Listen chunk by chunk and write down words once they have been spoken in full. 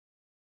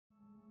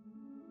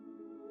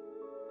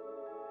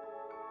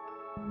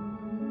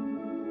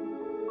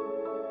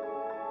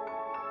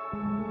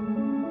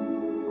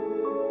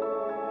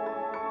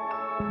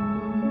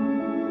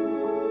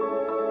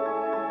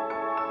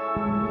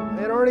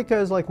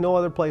Antarctica is like no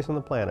other place on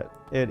the planet.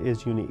 It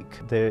is unique.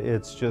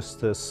 It's just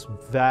this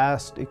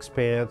vast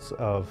expanse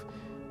of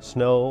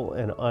snow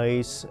and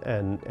ice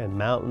and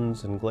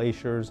mountains and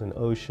glaciers and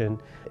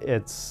ocean.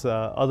 It's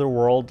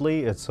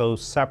otherworldly. It's so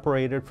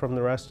separated from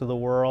the rest of the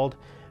world,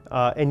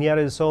 and yet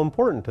is so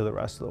important to the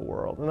rest of the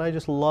world. And I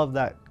just love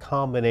that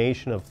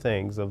combination of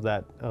things, of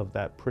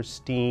that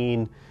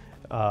pristine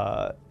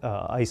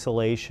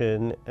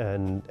isolation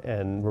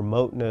and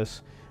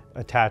remoteness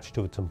attached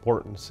to its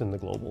importance in the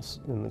global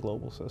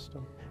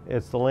system.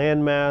 It's the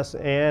land mass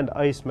and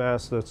ice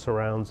mass that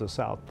surrounds the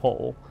South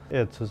Pole.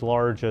 It's as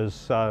large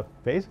as,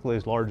 basically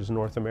as large as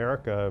North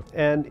America.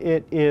 And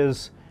it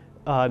is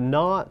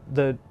not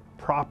the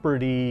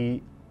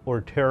property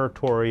or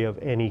territory of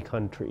any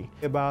country.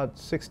 About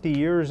 60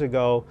 years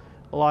ago,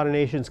 a lot of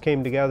nations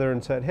came together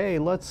and said, hey,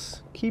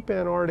 let's keep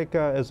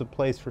Antarctica as a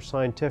place for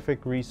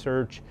scientific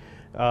research,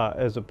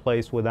 as a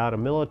place without a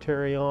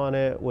military on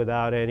it,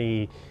 without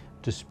any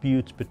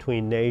disputes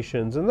between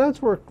nations, and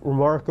that's worked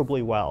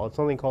remarkably well. It's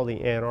something called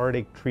the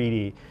Antarctic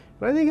Treaty,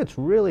 and I think it's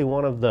really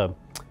one of the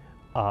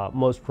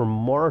most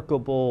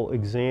remarkable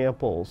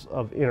examples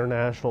of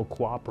international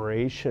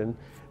cooperation,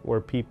 where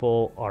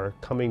people are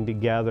coming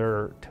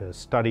together to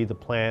study the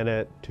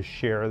planet, to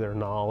share their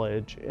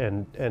knowledge,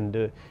 and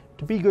to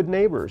be good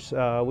neighbors.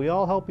 We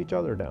all help each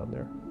other down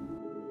there.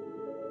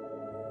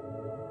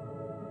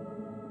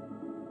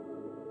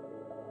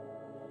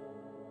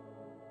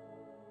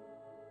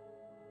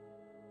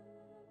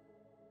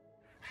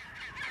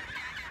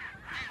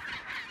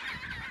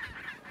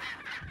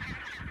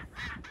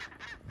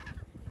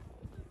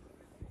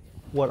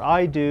 What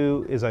I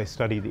do is I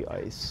study the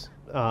ice.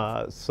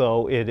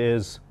 So it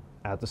is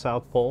at the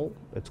South Pole,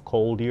 it's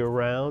cold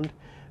year-round,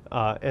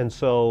 and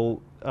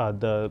so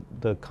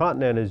the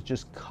continent is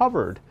just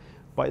covered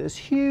by this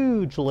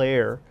huge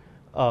layer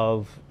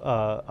of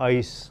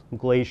ice,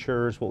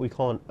 glaciers, what we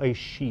call an ice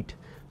sheet,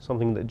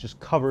 something that just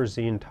covers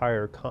the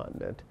entire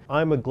continent.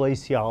 I'm a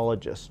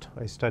glaciologist.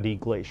 I study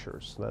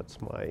glaciers. That's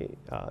my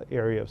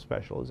area of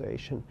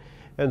specialization.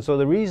 And so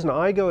the reason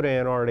I go to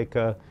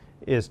Antarctica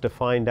is to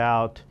find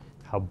out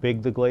how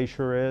big the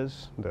glacier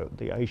is,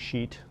 the ice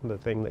sheet, the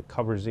thing that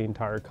covers the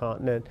entire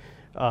continent,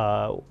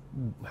 how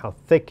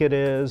thick it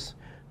is,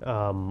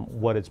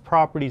 what its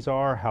properties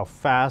are, how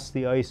fast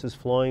the ice is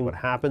flowing. What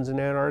happens in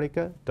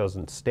Antarctica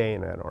doesn't stay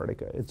in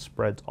Antarctica. It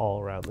spreads all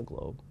around the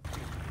globe.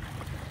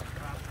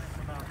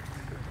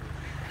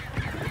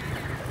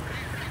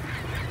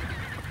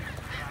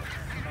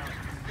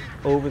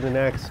 Over the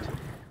next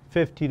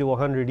 50 to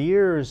 100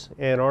 years,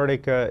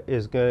 Antarctica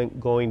is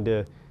going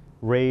to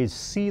raise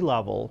sea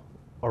level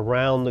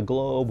around the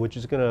globe, which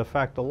is going to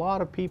affect a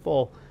lot of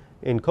people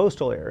in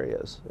coastal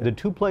areas. The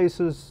two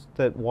places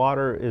that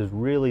water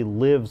really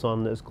lives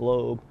on this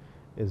globe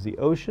is the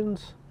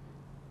oceans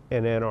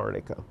and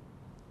Antarctica.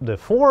 The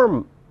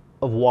form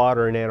of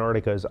water in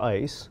Antarctica is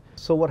ice.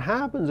 So what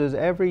happens is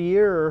every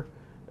year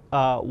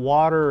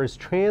water is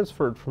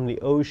transferred from the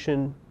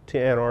ocean to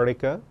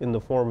Antarctica in the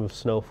form of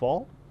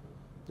snowfall,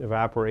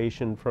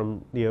 evaporation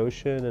from the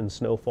ocean and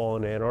snowfall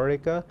in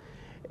Antarctica.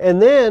 And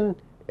then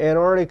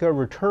Antarctica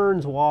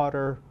returns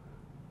water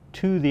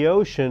to the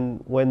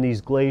ocean when these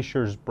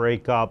glaciers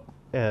break up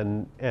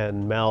and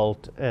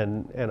melt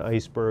and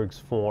icebergs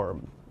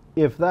form.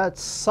 If that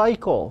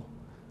cycle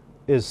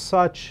is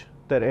such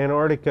that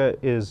Antarctica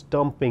is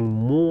dumping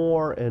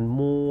more and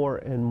more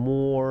and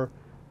more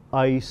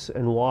ice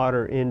and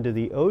water into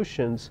the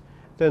oceans,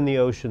 then the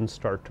oceans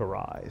start to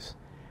rise.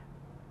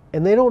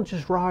 And they don't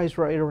just rise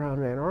right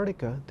around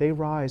Antarctica, they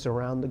rise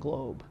around the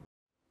globe.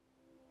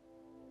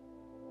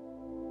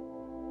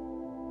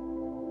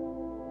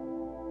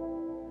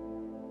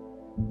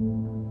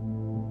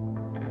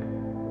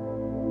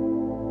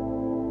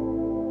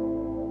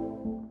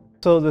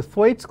 So the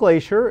Thwaites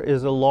Glacier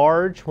is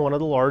one of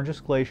the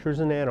largest glaciers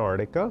in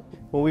Antarctica.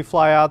 When we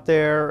fly out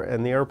there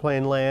and the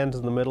airplane lands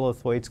in the middle of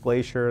Thwaites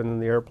Glacier and then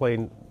the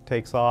airplane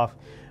takes off,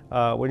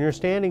 when you're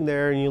standing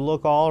there and you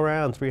look all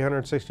around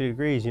 360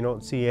 degrees, you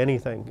don't see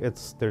anything.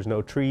 There's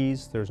no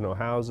trees, there's no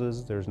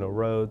houses, there's no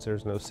roads,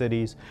 there's no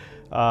cities.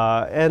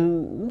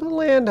 And the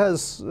land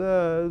has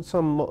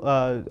some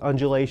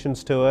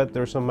undulations to it.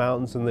 There's some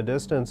mountains in the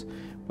distance,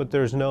 but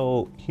there's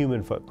no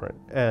human footprint.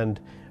 And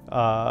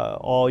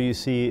all you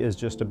see is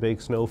just a big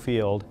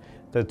snowfield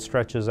that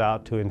stretches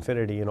out to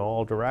infinity in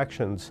all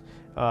directions.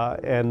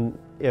 And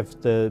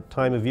if the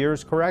time of year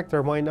is correct,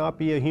 there might not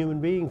be a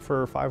human being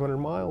for 500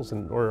 miles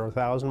or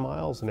 1,000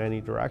 miles in any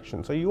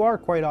direction. So you are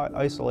quite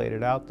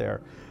isolated out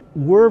there.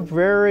 We're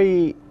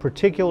very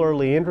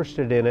particularly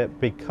interested in it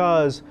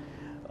because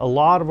a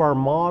lot of our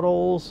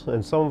models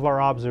and some of our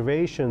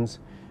observations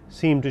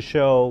seem to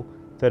show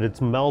that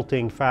it's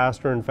melting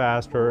faster and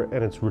faster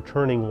and it's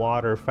returning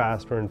water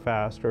faster and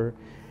faster.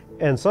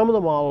 And some of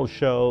the models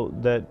show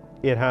that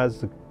it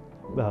has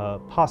the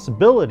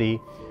possibility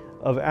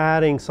of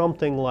adding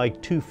something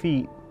like 2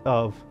 feet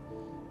of,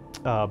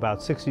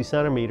 about 60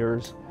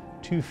 centimeters,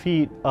 2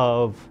 feet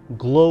of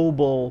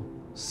global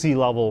sea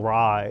level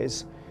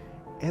rise.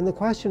 And the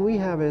question we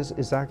have is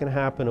that going to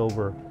happen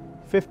over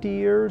 50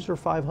 years or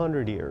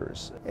 500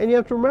 years. And you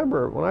have to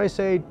remember, when I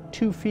say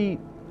 2 feet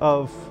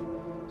of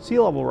sea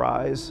level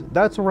rise,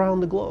 that's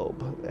around the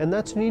globe. And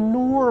that's an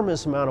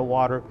enormous amount of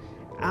water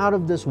out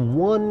of this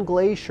one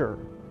glacier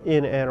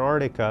in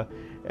Antarctica.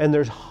 And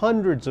there's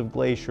hundreds of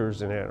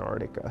glaciers in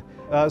Antarctica.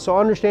 So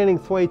understanding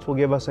Thwaites will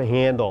give us a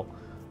handle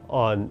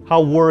on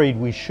how worried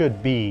we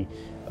should be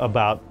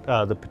about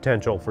the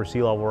potential for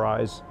sea level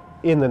rise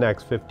in the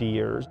next 50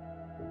 years.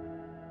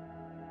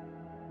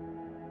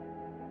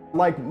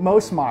 Like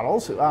most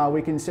models,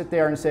 we can sit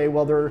there and say,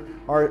 well, there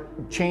are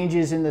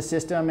changes in the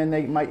system and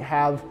they might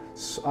have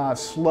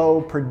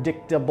slow,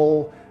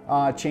 predictable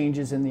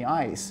changes in the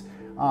ice.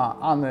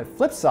 On the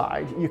flip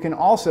side, you can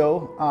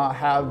also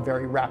have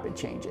very rapid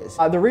changes.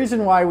 The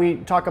reason why we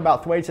talk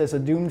about Thwaites as a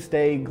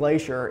Doomsday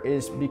Glacier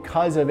is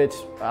because of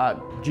its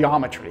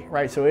geometry,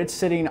 right? So it's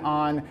sitting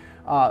on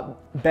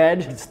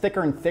bed. It's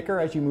thicker and thicker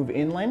as you move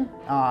inland.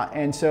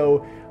 And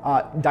so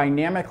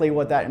dynamically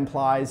what that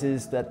implies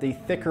is that the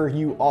thicker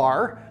you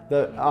are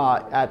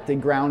at the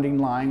grounding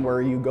line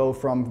where you go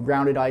from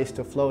grounded ice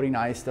to floating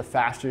ice, the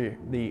faster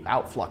the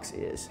outflux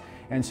is.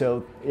 And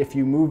so if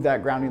you move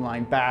that grounding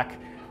line back,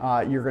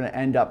 you're going to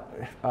end up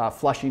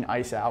flushing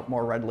ice out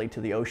more readily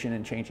to the ocean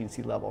and changing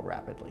sea level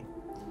rapidly.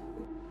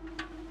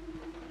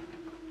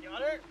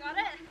 Got it? Got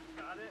it?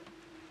 Got it.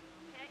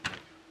 Okay.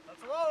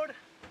 Let's load.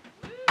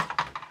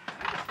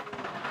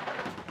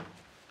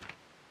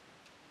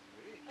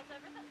 That's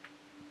everything.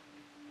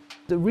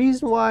 The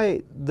reason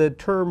why the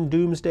term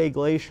Doomsday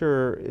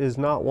Glacier is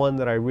not one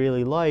that I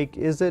really like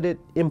is that it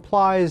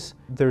implies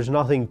there's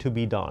nothing to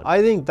be done.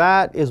 I think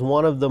that is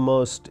one of the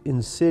most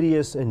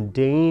insidious and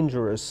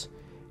dangerous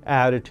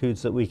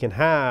attitudes that we can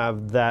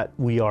have, that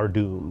we are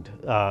doomed,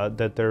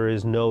 that there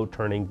is no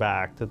turning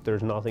back, that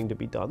there's nothing to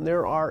be done.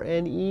 There are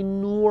an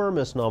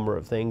enormous number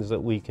of things that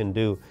we can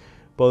do,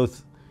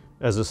 both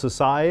as a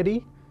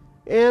society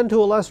and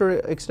to a lesser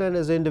extent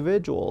as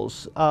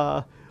individuals.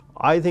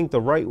 I think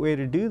the right way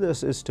to do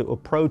this is to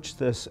approach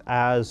this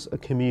as a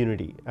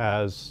community,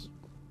 as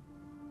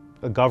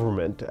a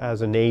government,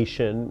 as a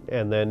nation,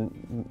 and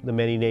then the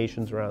many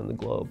nations around the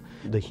globe.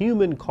 The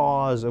human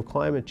cause of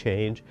climate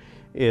change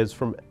is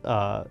from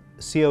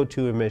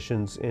CO2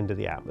 emissions into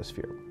the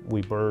atmosphere.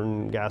 We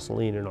burn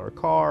gasoline in our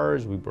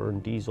cars, we burn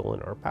diesel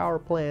in our power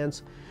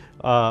plants.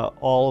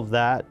 All of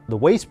that, the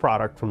waste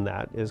product from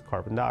that is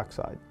carbon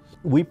dioxide.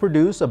 We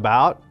produce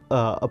about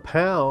a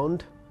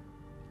pound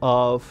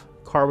of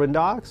carbon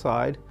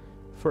dioxide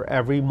for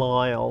every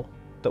mile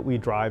that we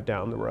drive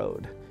down the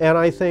road. And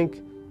I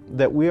think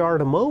that we are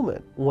at a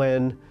moment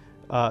when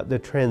the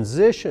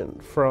transition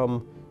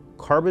from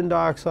carbon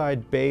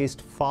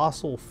dioxide-based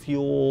fossil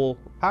fuel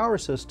power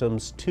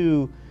systems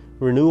to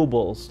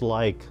renewables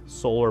like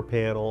solar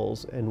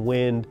panels and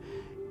wind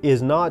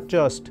is not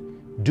just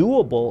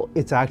doable,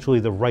 it's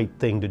actually the right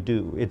thing to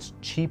do. It's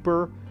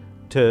cheaper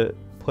to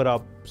put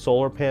up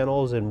solar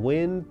panels and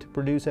wind to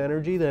produce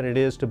energy than it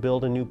is to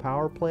build a new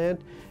power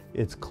plant.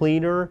 It's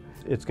cleaner,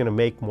 it's going to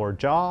make more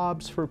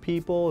jobs for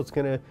people, it's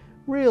going to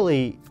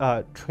really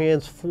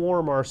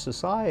transform our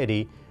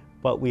society,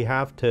 but we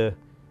have to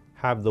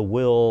have the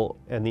will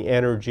and the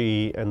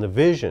energy and the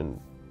vision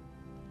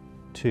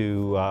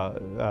to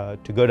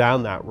go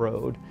down that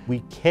road. We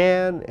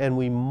can and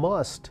we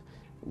must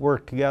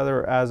work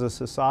together as a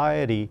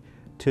society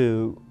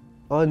to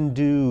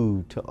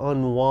undo, to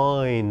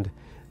unwind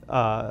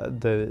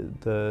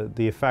the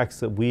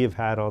effects that we have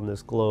had on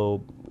this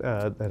globe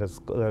that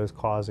is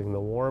causing the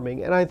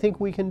warming. And I think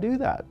we can do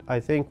that. I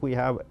think we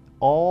have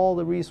all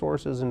the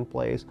resources in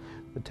place.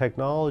 The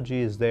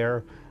technology is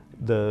there.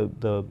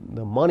 The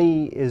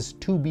money is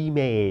to be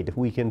made.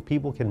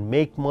 People can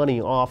make money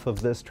off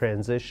of this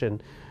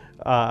transition.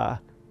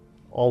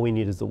 All we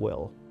need is the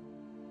will.